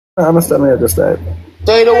I understand what you just said.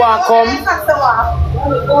 So you don't want to come?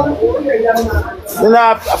 You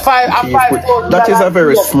know, that is a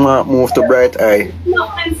very smart move to Bright Eye.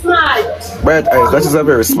 Bright Eyes, that is a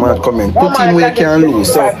very smart comment. Put in where you can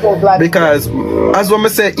lose. So, because, as one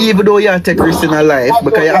say, even though you take risks in a life,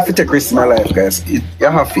 because you have to take risks in a life, guys. You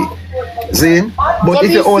have to. Zane? But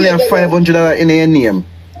if you only have $500 in your name,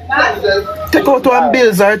 take out one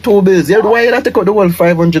bills or two bills. Why you not take out the whole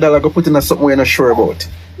 $500 go put in a something you're not sure about?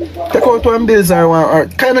 Take out one bills or one, or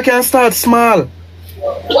kind of can start small.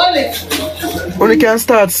 Only can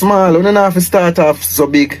start small. Only not have to start off so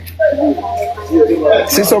big.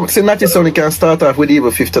 See Natty's only can start off with even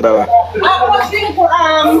 $50.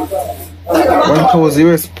 1,000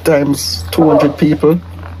 US times 200 people.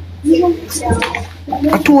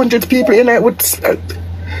 200 people in it with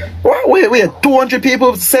wait, 200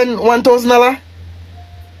 people send $1,000?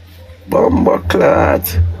 Bumba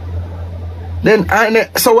clot. Then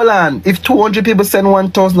so well on, if 200 people send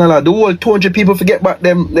 $1,000, the whole 200 people forget back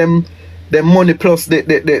them money plus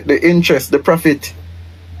the interest, the profit.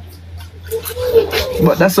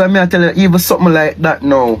 But that's why I tell you, even something like that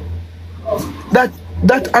now. That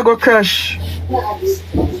I go crash.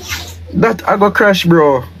 That I go crash,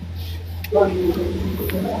 bro.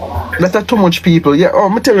 That are too much people. Yeah,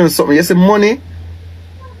 I'm telling you something. You see money.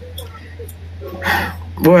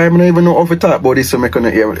 Boy, I don't even know how to talk about this, so I'm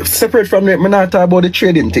gonna hear. Separate from that, I'm not talk about the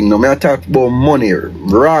trading thing no. I talk about money,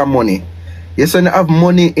 raw money. Yes, when you have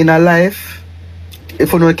money in a life,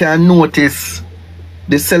 if you can notice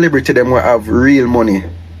the celebrity them will have real money.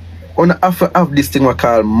 You have to have this thing we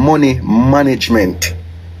call money management.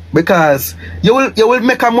 Because you will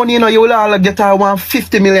make a money, you know, you will all get a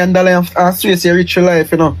 $150 million and stress your rich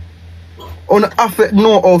life, you know. You have to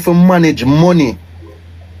know how to manage money.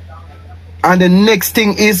 And the next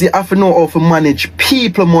thing is you have to know how to manage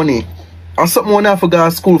people money. Or something you have to go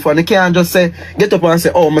to school for. And you can't just say, get up and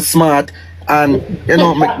say, oh, I'm smart. And, you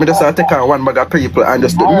know, me just take on one bag of people and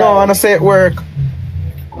just do. No, and I say it work.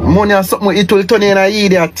 Money or something, it will turn you in an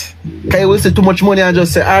idiot. Because you will see too much money and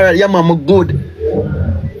just say, alright, yeah, man, I'm good.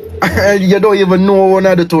 You don't even know what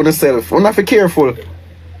to do to yourself. You have to be careful.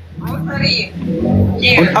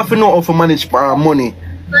 You have to know how to manage money.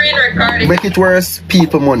 Make it worse,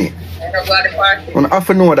 people money. You have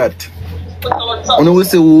to know that. You will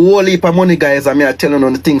see a whole heap of money, guys, and I tell you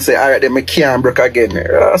on the things, say, alright, then I can't break again.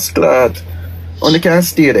 That's glad. Only can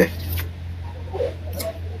stay there.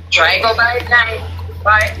 Try go by night.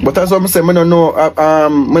 Bye. But as what I say, I don't know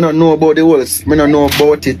about the whole, I don't know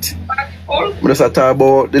about it. I just talk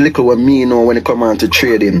about the little what me know when it come on to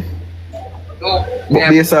trading. But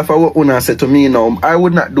based off of what Una said to me now, I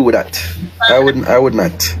would not do that. I would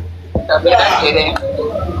not.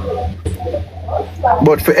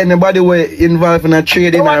 But for anybody who involved in a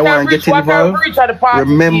trading and want to get involved,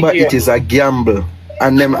 remember it is a gamble.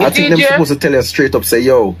 And them, I think they're supposed to tell you straight up, say,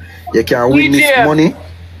 yo, you can win this money.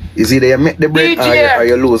 Is either you make the bread or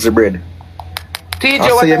you lose the bread.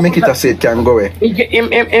 I say you make it, I say it can go away.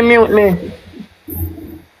 Mute me.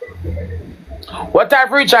 What type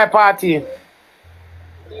of reach party? I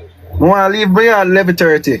want to leave me at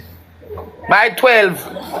 11:30. By 12.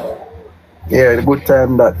 Yeah, the good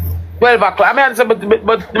time that. 12 o'clock. I mean,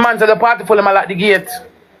 but the man said the party full of them at the gate.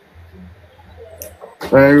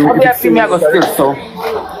 I see me I go still so.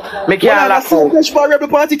 Make you lock out. Which part of the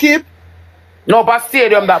party keep? No, for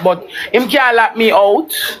stadium that, but him can't lock me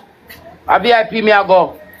out. A VIP me I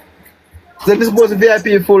go. So this supposed to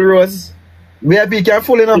VIP full, Rose? VIP can't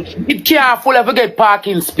full enough? It can't full if you get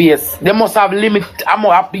parking space. They must have limit.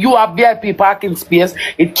 You have VIP parking space,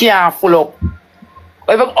 it can't full up.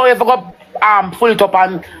 If you go full it up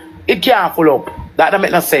and it can't full up. That don't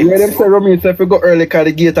make no sense. Yeah, them say Romy, if you go early because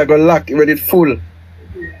the gate I go lock, it ready full.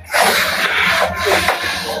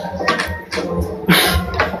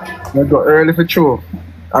 I go early for true.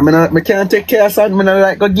 I mean, I can't take care of something. I don't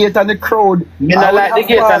like go gate on the crowd. I don't like the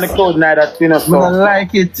gate on the crowd neither. You know, so. I don't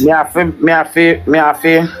like it. Me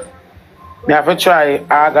have to try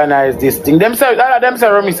organize this thing. Them say, all of them say,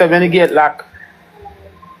 Romy say when the gate lock.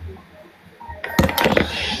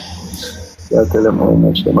 I tell them how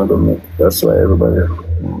much them are going to make. That's why everybody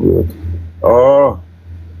do it. Oh.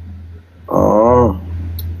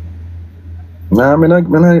 Nah, I'm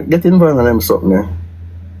not get involved in them something there.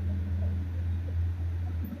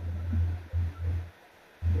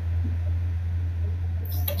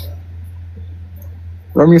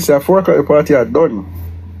 Let me say, 4 o'clock the party are done.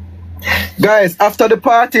 Guys, after the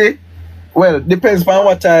party, well, depends on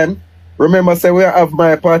what time. Remember, say we have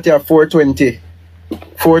my party at 4:20.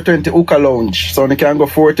 4:20 Uka Lounge. So we can go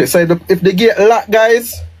 4:20. So if the gate lock,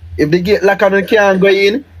 guys, if the gate lock and we can't go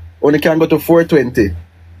in, only can go to 4:20.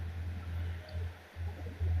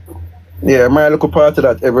 Yeah, my local party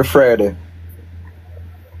that every Friday.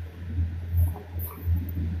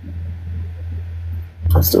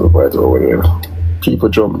 I still party over there. People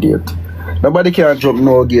jump gate. Nobody can jump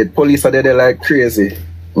no gate. Police are there like crazy.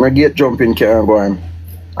 My gate jumping can't go on.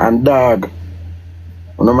 And dog.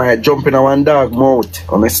 You know, my jumping on one dog mouth.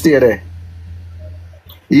 And I stay there.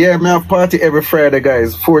 Yeah, I have party every Friday,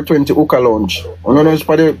 guys. 420 Uka Lounge. You know, it's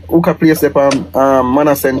for the Uka place there on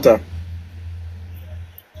Mana Center.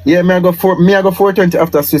 Yeah, I go 420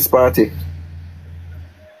 after Swiss party.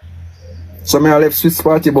 So I left Swiss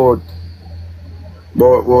party about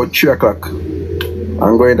 3 o'clock.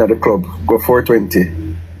 I'm going to the club. Go 420.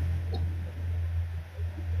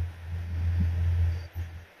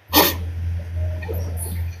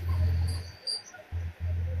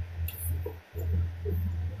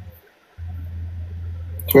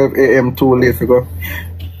 $12 a.m. too late to go.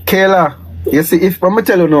 Kayla, you see, if I'm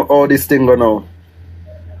tell you now all this thing go now.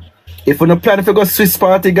 If you not plan to go Swiss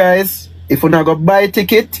party, guys, if you not go buy a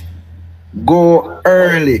ticket, go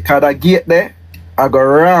early. Cause the gate there, I go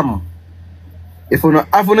ram. If you not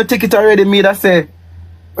have a ticket already, me that say,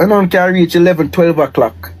 I don't can reach 11, 12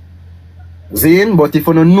 o'clock. Zine, but if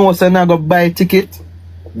you don't know, so I go buy a ticket,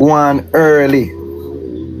 go on early.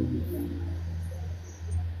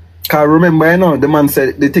 Cause remember, you know, the man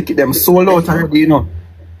said the ticket them sold out already, you know.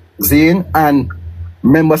 Zine, and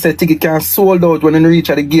remember said ticket can sold out when you reach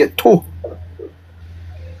at the gate too.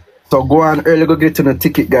 So go on early, go get to the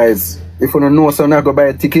ticket, guys. If you don't know, so now go buy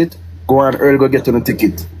a ticket, go on early, go get to the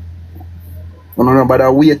ticket. You know, but I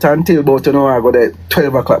wait until about, you know, I go there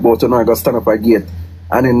 12 o'clock, about, you know, I go stand up at gate.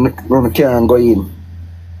 And then you can't go in.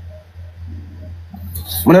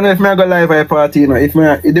 I don't know if I go live at a party, you know,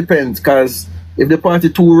 it depends, because if the party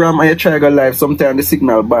too ram and you try to go live, sometimes the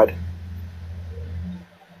signal bad.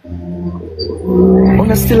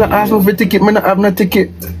 I still ask me for a ticket, I don't have no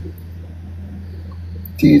ticket.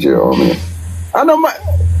 TJ, oh man.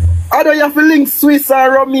 I don't have to link Swiss or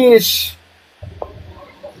Ramesh.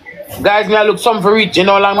 Guys, me I look some for reach, you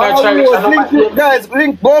know, long me try reach. Guys,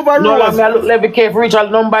 link go over no, Rose. Me I look let me careful reach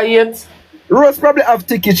number 8. Rose probably have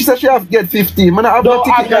ticket. She said she have to get 15. Man, I have no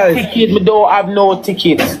ticket, guys. Me don't have no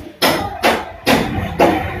ticket.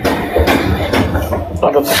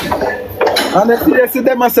 And they see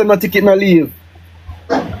them and say no ticket, no leave.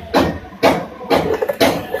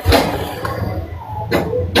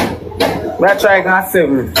 Let's try got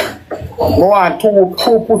 7. Go on,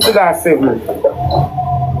 two put to that 7.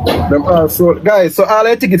 Them also, guys, so all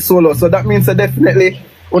the tickets solo. So that means that definitely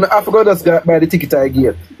when I forgot just got buy the ticket I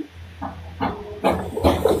get.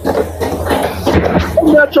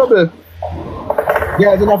 No trouble.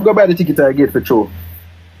 Guys, you have to go buy the ticket I get for sure.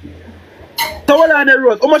 So what on the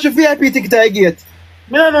road? How much a VIP ticket I get?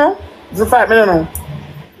 Me don't know. It's a fact, me don't know.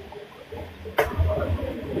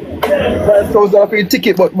 $5,000 for the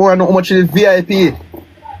ticket, but more know how much is VIP.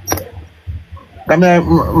 I mean,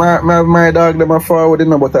 my dog, them are forward, you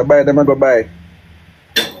know, but I buy them, I go buy.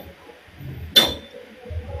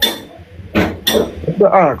 The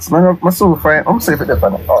ask, my so fine. I'm safe with the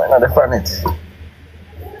fan. Oh, not the fan it.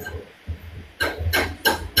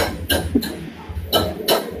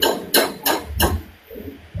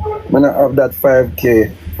 When I have that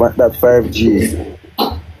 5K, that 5G.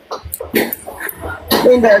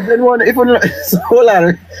 If you know, so hold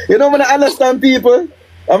on. You don't want to understand people.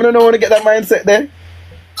 I don't know when to get that mindset there.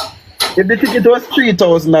 If the ticket was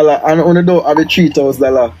 $3,000 and only don't have a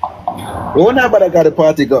 $3,000, we won't have got the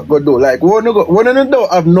party go do. Like we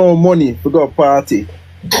don't have no money to go party.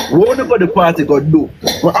 We won't go the party go do.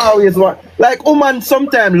 We always want, like woman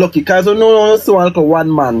sometimes lucky because we know so like one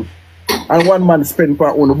man and one man spend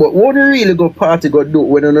for one, but we won't really go party go do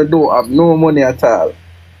when we don't have no money at all.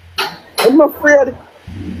 I'm afraid.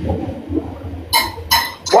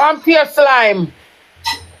 One pure slime.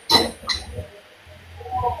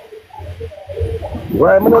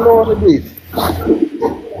 Why I don't know what to do.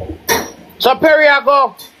 So Perry I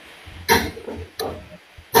go. I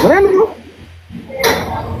don't know.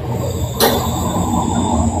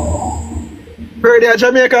 Perry there,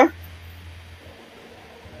 Jamaica?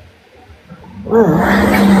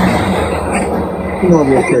 No,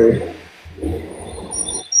 okay.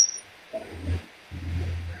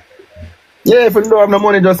 Yeah, if you don't have no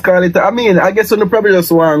money, just call it. I mean, I guess you probably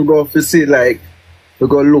just want to go to see, like, to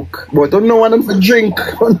go look. But you don't want them to drink.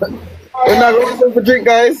 You're not going to for drink,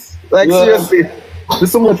 guys. Like, yeah. Seriously.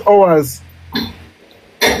 There's so much hours.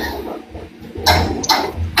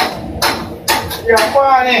 Yeah,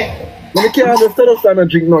 funny. You can't just tell us to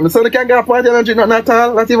drink nothing. So you can't get a party and drink nothing at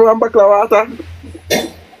all. Not even one bottle of water.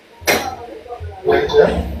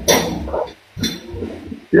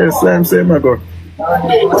 Yes, same, I go.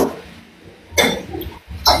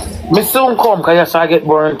 Me soon come, because you start get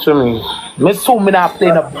boring to me. Me soon me not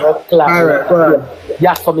playing a blood clot. Alright, go on.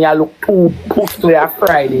 Yeah, so me I look too push to you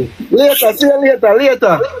Friday. Later, see you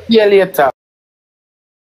later. See you later.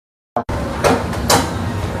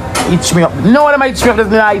 Itch me up. No one might itch me up, there's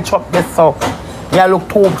me not itch up this so. Me I look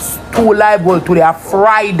too liable today, a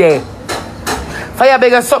Friday. Fire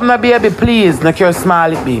beg something a baby, please. No care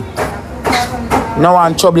small it be. No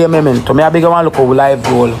one trouble your memento. Me I beg one look over live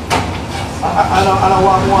goal. I don't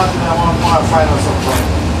want more than I want more final something.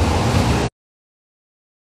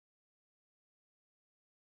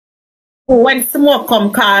 When smoke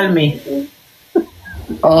come, call me.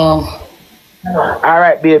 Oh.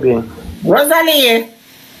 Alright, baby. Rosealee.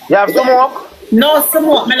 You have smoke? No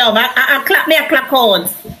smoke, my love. I clap me a clap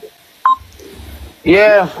out.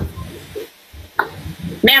 Yeah.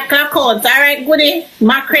 Me a clap out. Alright, goodie.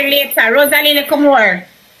 Mackerel later. Rosealee, come over.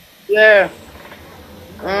 Yeah.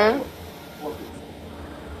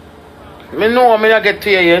 Me know me not get to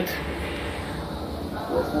you yet.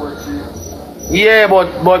 Yeah,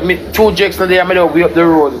 but me 2 jakes now there, me don't way up the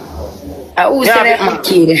road. Who said that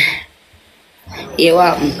kid? Yeah,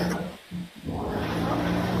 what happened?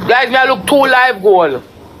 Guys, me I look 2 live goal.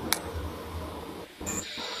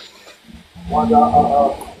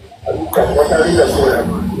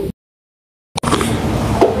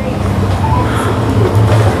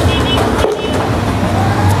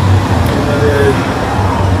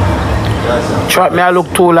 Trap me I look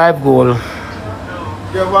 2 live goal.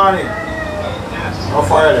 Giovanni. How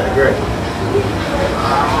far are they? Great.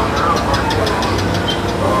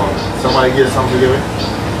 Somebody get something to give me?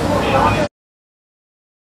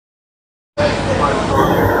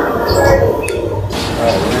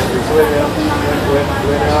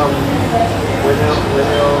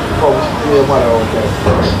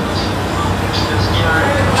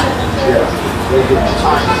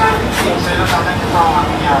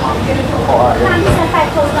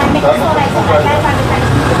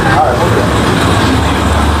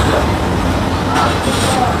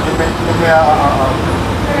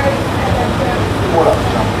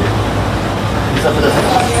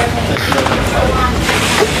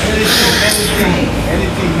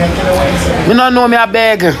 You don't know me I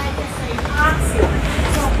beg. I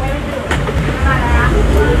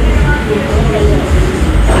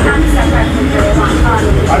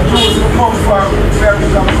choose to come from where we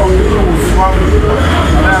come from the blues.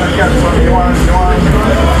 And I catch some, you want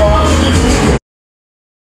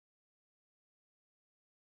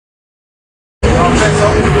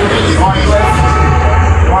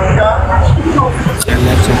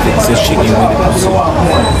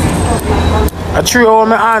I treat all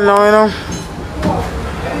my hand now, you know.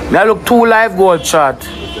 I look 2 live goal shot.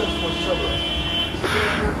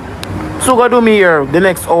 So go do me here the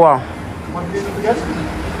next hour.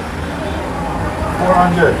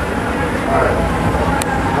 400. Alright.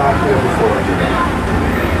 Not here before.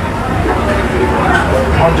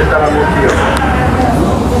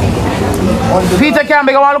 $100 Peter can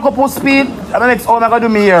make a look up on speed. And the next hour I go do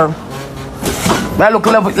me here. I look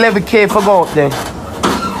level K for go out there.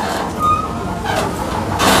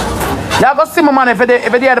 You go see me, man. If you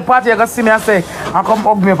there at the party, you go see me and say, I come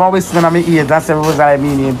hug me from whistling on my ears. That's what I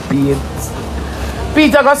mean, Pete.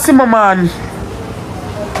 Peter, go see me, man.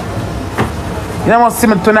 You don't want to see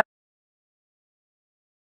me tonight.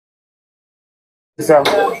 What's up?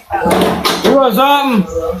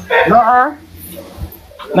 No,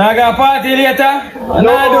 Now I got a party later?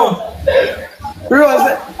 No.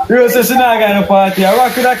 Rose says I got a party. I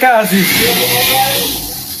rock with a Kasi.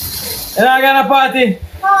 And I got a party?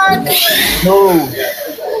 No.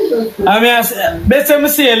 I mean, better me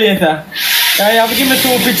see you later. I have to give me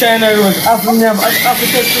 2 pictures in the road. After me, I have to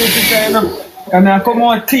take 2 pictures in the and I come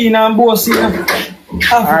out clean and bossy. I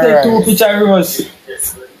have to take 2 pictures, Rose.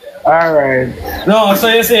 Alright. No, so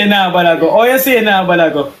you say now, but I go. Oh, you say now, but I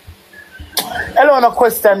go. Hello, no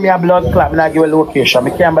question me a blood clot. I give a location. I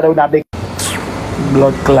can't bother with a big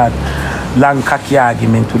blood clot. Long cocky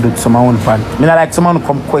argument to do some own fun. I not like someone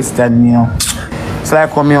come question me. It's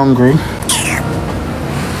like when I'm hungry.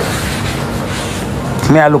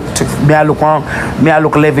 Me I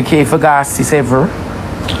look level K for gas is ever.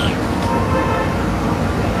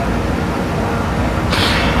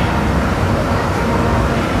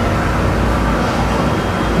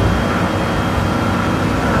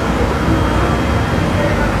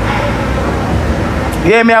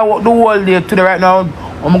 Yeah, me I walk the whole day today right now.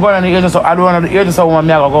 I'm going on the edge, so I don't want the edge, so I'm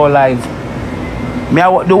going to go live. Me I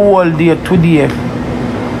walk the whole day today.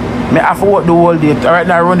 Me I have to walk the whole day. Right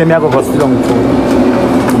now I run them, me I go sit down too.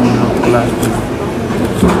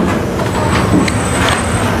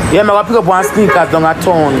 Yeah, me I pick up one sneakers down at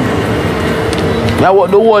town. I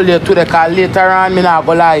work the whole day today because later on me not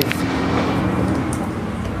go live.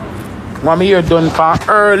 Want me here done for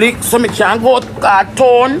early so me can go to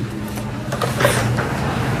town.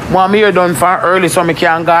 Want me here done for early so me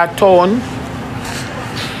can go to town.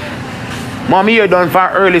 Want me here done for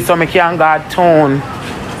early so me can go to town.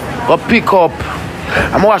 Go pick up.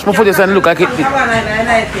 I'm wash my foot and look like it.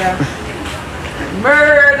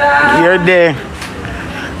 Murder! You're there.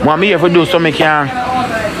 Want me here for do so me can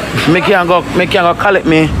go collect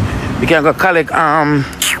me. Me can go collect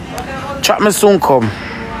chop me soon come.